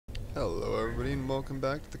Hello everybody and welcome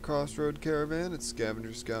back to the Crossroad Caravan. It's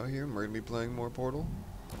Scavenger Scout here and we're going to be playing more Portal.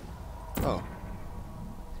 Oh.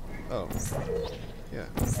 Oh. Yeah.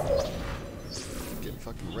 Getting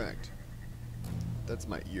fucking wrecked. That's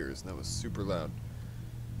my ears. That was super loud.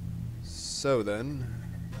 So then.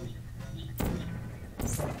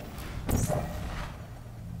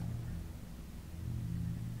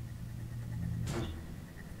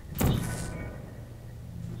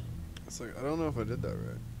 It's like, I don't know if I did that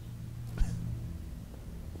right.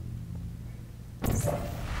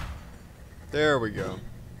 There we go.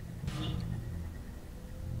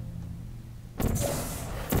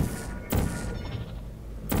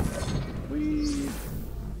 Whee!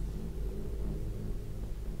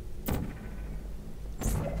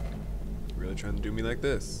 Really trying to do me like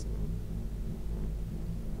this.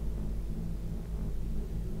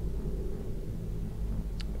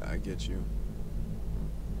 I get you.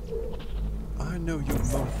 I know your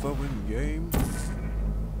motherfucking game.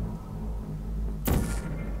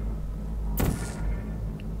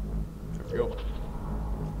 There we go.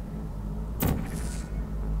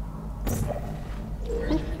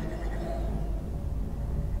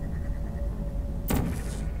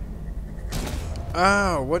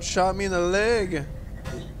 Ow, what shot me in the leg?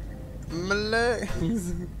 My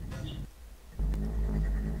legs.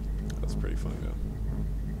 That's pretty funny though.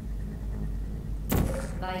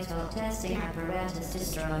 Vital testing apparatus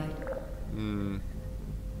destroyed.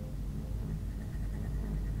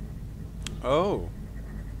 Oh.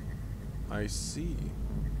 I see.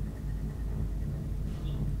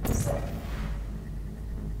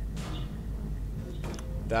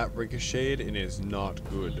 That ricocheted and is not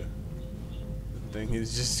good. The thing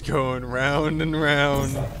is just going round and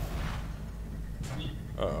round.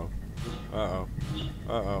 Uh-oh. Uh-oh.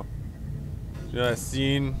 Uh-oh. You know that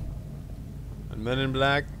scene on Men in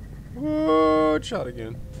Black? Whoa, shot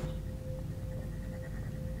again.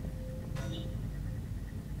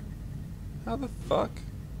 How the fuck?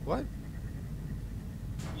 What?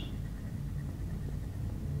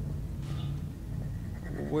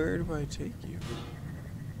 Where do I take you?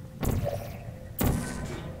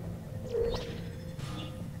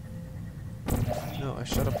 No, I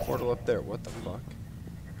shut a portal up there. What the fuck?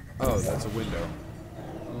 Oh, that's a window.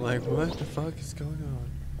 I'm like, what the fuck is going on?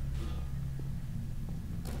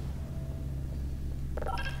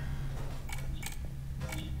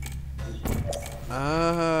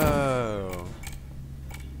 Oh.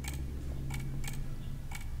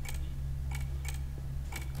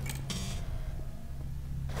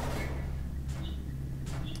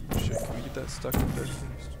 Shit, can we get that stuck up there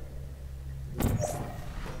first?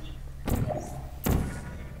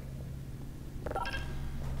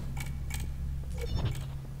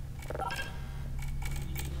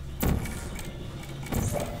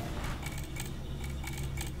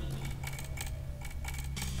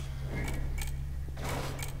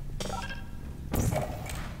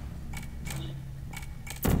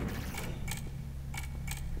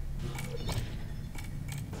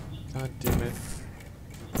 God damn it.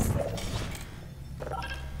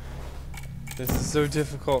 This is so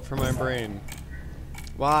difficult for my brain.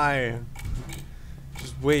 Why?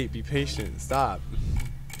 Just wait, be patient, stop.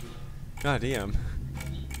 God damn.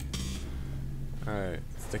 Alright,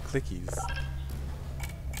 it's the clickies.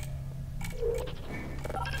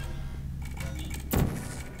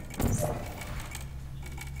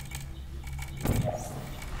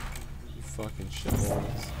 You fucking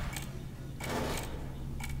shitholes.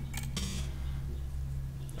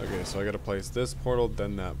 Okay, so I gotta place this portal,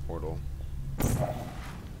 then that portal.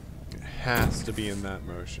 It has to be in that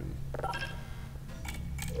motion.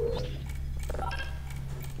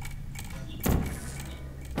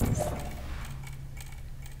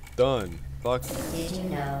 Done. Fuck. Did you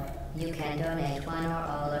know you can donate one or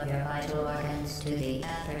all of your vital organs to the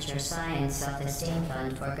Aperture Science Self-Esteem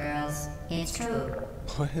Fund for Girls? It's true.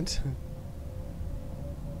 What?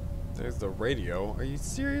 There's the radio. Are you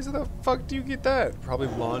serious? How the fuck do you get that? Probably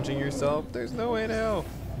launching yourself? There's no way in hell.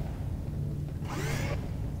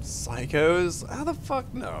 Psychos? How the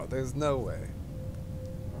fuck? No, there's no way.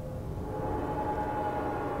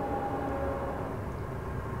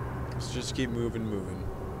 Let's just keep moving.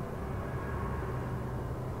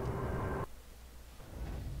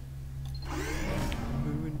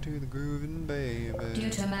 Moving to the grooving, baby. Due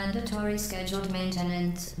to mandatory scheduled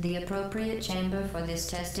maintenance, the appropriate chamber for this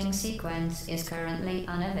testing sequence is currently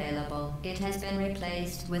unavailable. It has been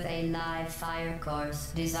replaced with a live fire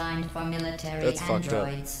course designed for military That's fucked up.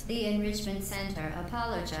 androids. The Enrichment Center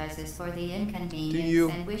apologizes for the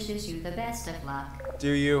inconvenience and wishes you the best of luck.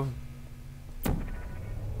 Do you?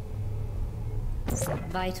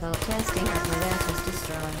 Vital testing apparatus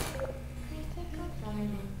destroyed.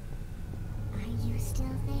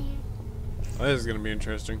 Oh, this is gonna be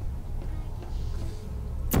interesting.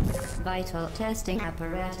 Vital testing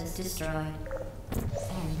apparatus destroyed.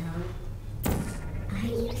 Hello. Are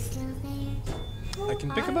you still there? I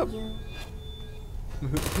can pick him Are up. you?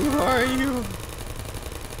 Who are you?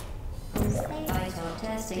 Who's there? Vital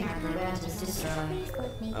testing apparatus destroyed. Speak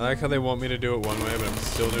with me. I like how they want me to do it one way, but I'm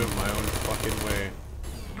still doing it my own fucking way.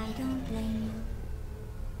 I don't blame you.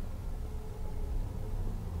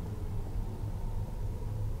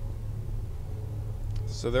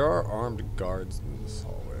 So there are armed guards in this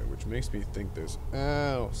hallway, which makes me think there's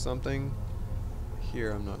something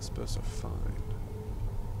here I'm not supposed to find.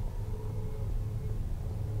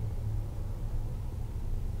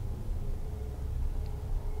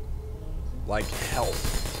 Like help.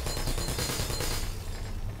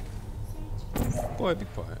 Boy, be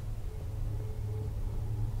quiet.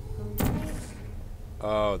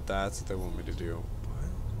 Oh, that's what they want me to do. What?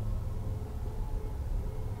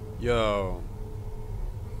 Yo.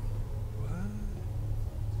 What?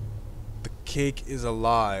 The cake is a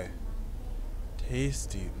lie.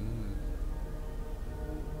 Tasty.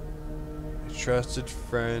 A trusted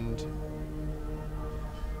friend.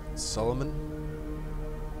 Solomon?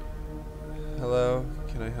 Hello,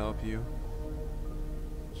 can I help you?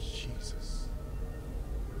 Jesus.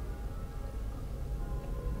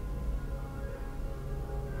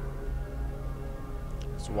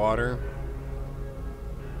 There's water.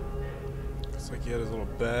 Looks like he had his little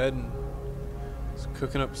bed. He's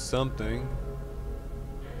cooking up something.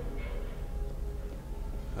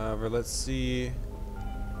 However, let's see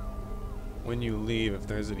when you leave if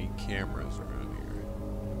there's any cameras around here.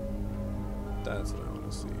 That's what I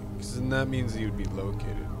want to see. Because then that means you'd be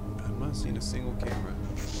located. I'm not seeing a single camera.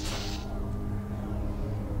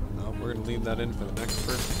 No, we're going to leave that in for the next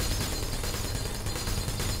person.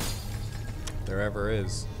 If there ever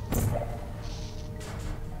is.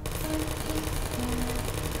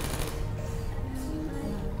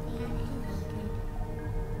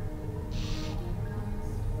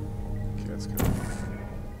 Okay, that's good.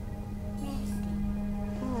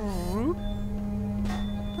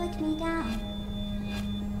 Put me down.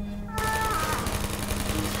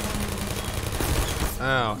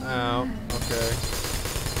 Ow, ow. Okay.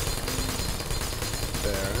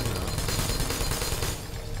 Fair enough.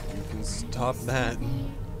 You can stop that.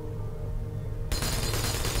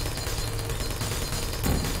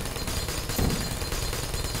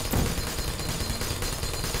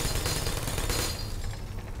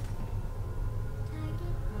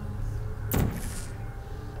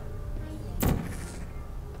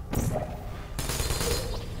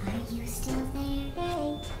 Are you still there?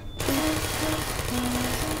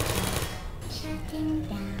 Shutting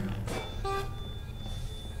down.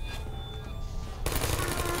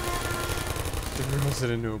 Throws it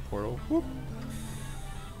into a portal. Whoop.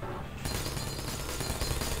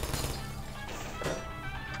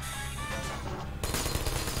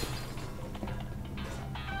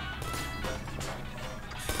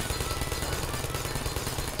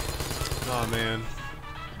 Oh man.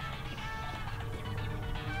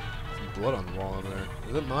 Some blood on the wall over there.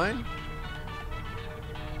 Is it mine?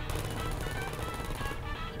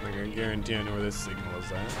 I can guarantee I know where this signal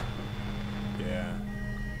is at. Yeah.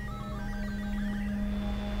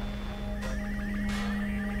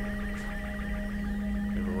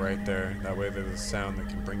 Maybe right there. That way there's a sound that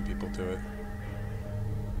can bring people to it.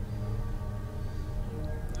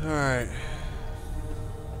 Alright.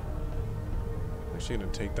 I'm actually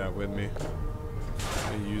gonna take that with me.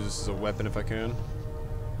 I'm gonna use this as a weapon if I can.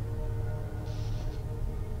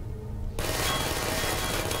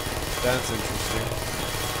 That's interesting.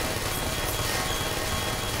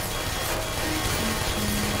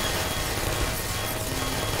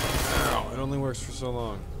 Ow, it only works for so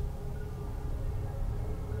long.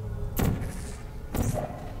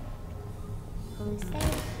 Who's there?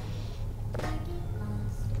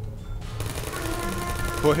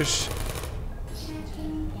 Push.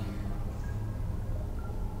 Shutting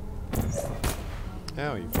down.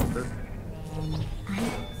 Ow, you fucker. Hey.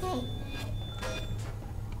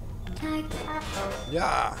 Target up.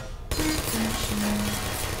 Yeah.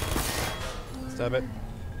 Stab it.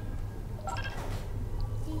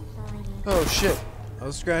 Oh shit. I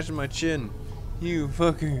was scratching my chin. You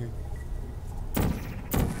fucker.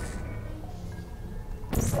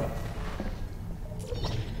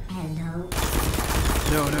 Hello.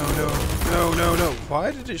 No, no, no. No, no, no.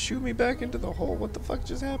 Why did it shoot me back into the hole? What the fuck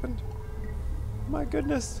just happened? My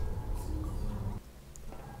goodness.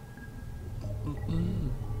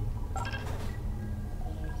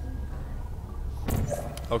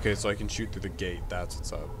 Okay, so I can shoot through the gate. That's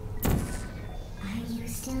what's up. Are you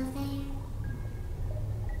still there?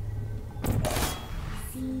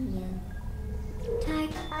 see you.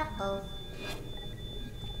 Type uh-oh.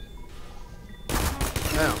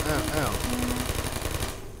 Ow, ow, ow.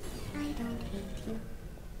 I don't hate you.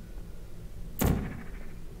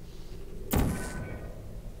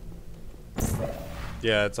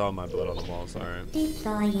 Yeah, it's all my blood on the walls, alright.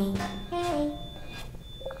 Deploying. Hey.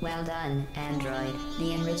 Well done, Android.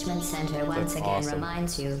 The Enrichment Center once That's again awesome.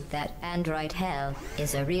 reminds you that Android Hell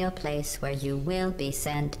is a real place where you will be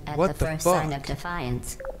sent at What the the first sign of fuck?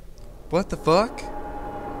 defiance. What the fuck?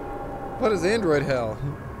 What is Android hell?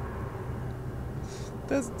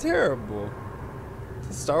 That's terrible. Is that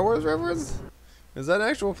a Star Wars reference? Is that an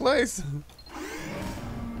actual place?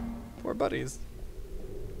 Poor buddies.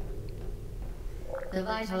 The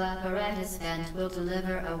vital apparatus vent will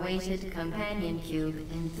deliver a weighted companion cube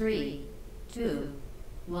in 3, 2,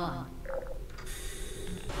 1.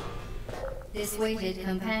 This weighted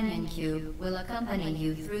companion cube will accompany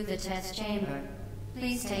you through the test chamber.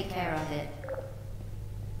 Please take care of it.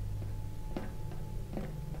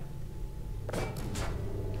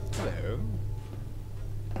 Hello.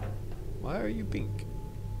 Why are you pink?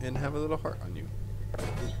 And have a little heart on you.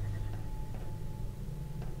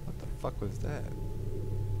 What the fuck was that?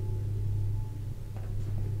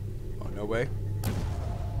 Oh, no way.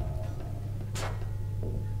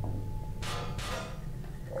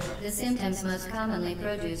 The symptoms most commonly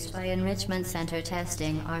produced by Enrichment Center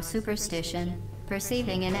testing are superstition,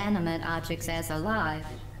 perceiving inanimate objects as alive,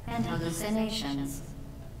 and hallucinations.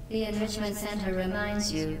 The Enrichment Center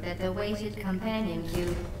reminds you that the weighted companion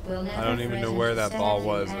cube will never I don't even know threaten where to that ball stab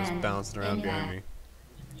was. you It was and, bouncing around in behind fact, me.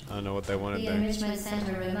 I don't know what they wanted The there. Enrichment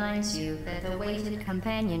Center reminds you that the weighted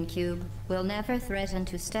companion cube will never threaten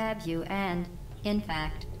to stab you and, in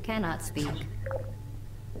fact, cannot speak.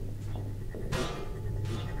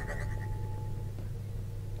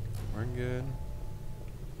 We're good.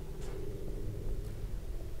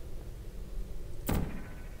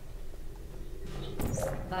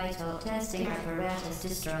 Vital testing apparatus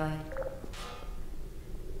destroyed.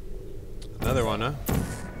 Another one, huh?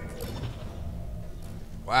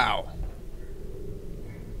 Wow.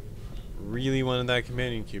 Really wanted that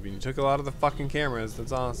companion cube, and you took a lot of the fucking cameras.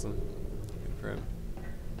 That's awesome. Good for him.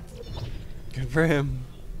 Good for him.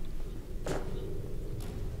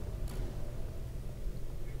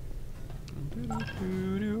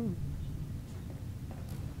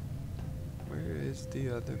 Where is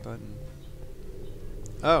the other button?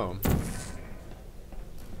 Oh.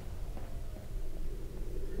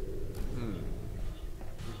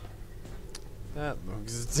 That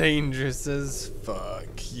looks dangerous as fuck,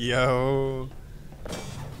 yo.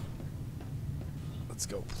 Let's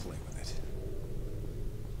go play with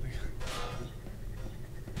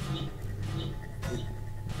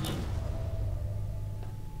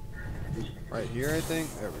it. Right here, I think.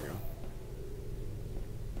 There we go.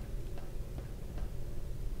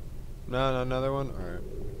 No, another one? Alright.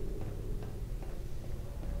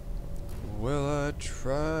 Well, I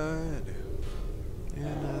tried,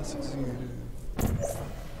 and I succeeded.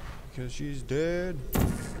 Because she's dead,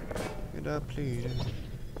 and I pleaded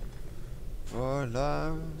for our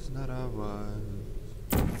lives, not our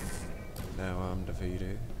wives. Now I'm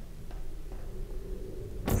defeated.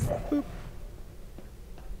 Boop.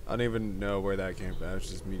 I don't even know where that came from. That was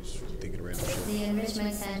just me just thinking random shit. The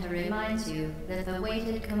Enrichment Center reminds you that the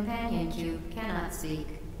weighted companion cube cannot speak.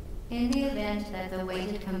 In the event that the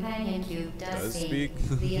weighted companion cube does speak,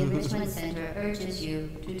 the Enrichment Center urges you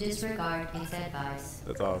to disregard its advice.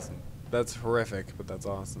 That's awesome. That's horrific, but that's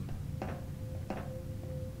awesome.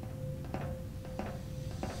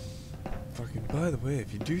 Fucking, by the way,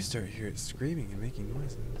 if you do start hear it screaming and making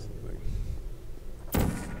noises, like,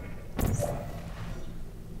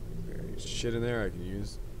 there's shit in there I can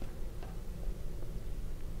use.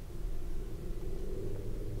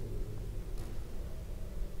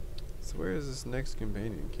 So where is this next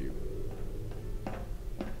companion cube?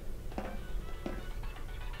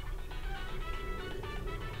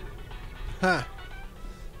 Ha!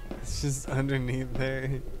 It's just underneath there.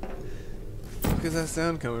 Where the fuck is that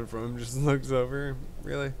sound coming from? Just looks over.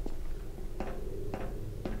 Really?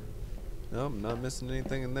 Nope, I'm not missing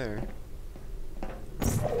anything in there.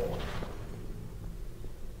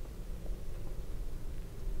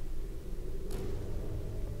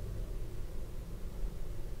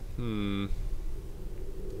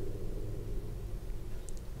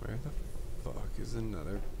 Where the fuck is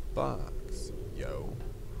another box? Yo.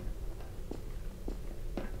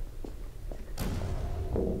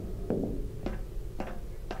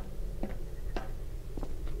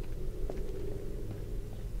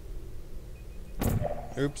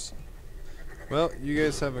 Oops. Well, you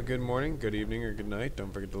guys have a good morning, good evening, or good night.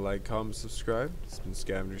 Don't forget to like, comment, subscribe. It's been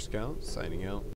Scavenger Scout, signing out.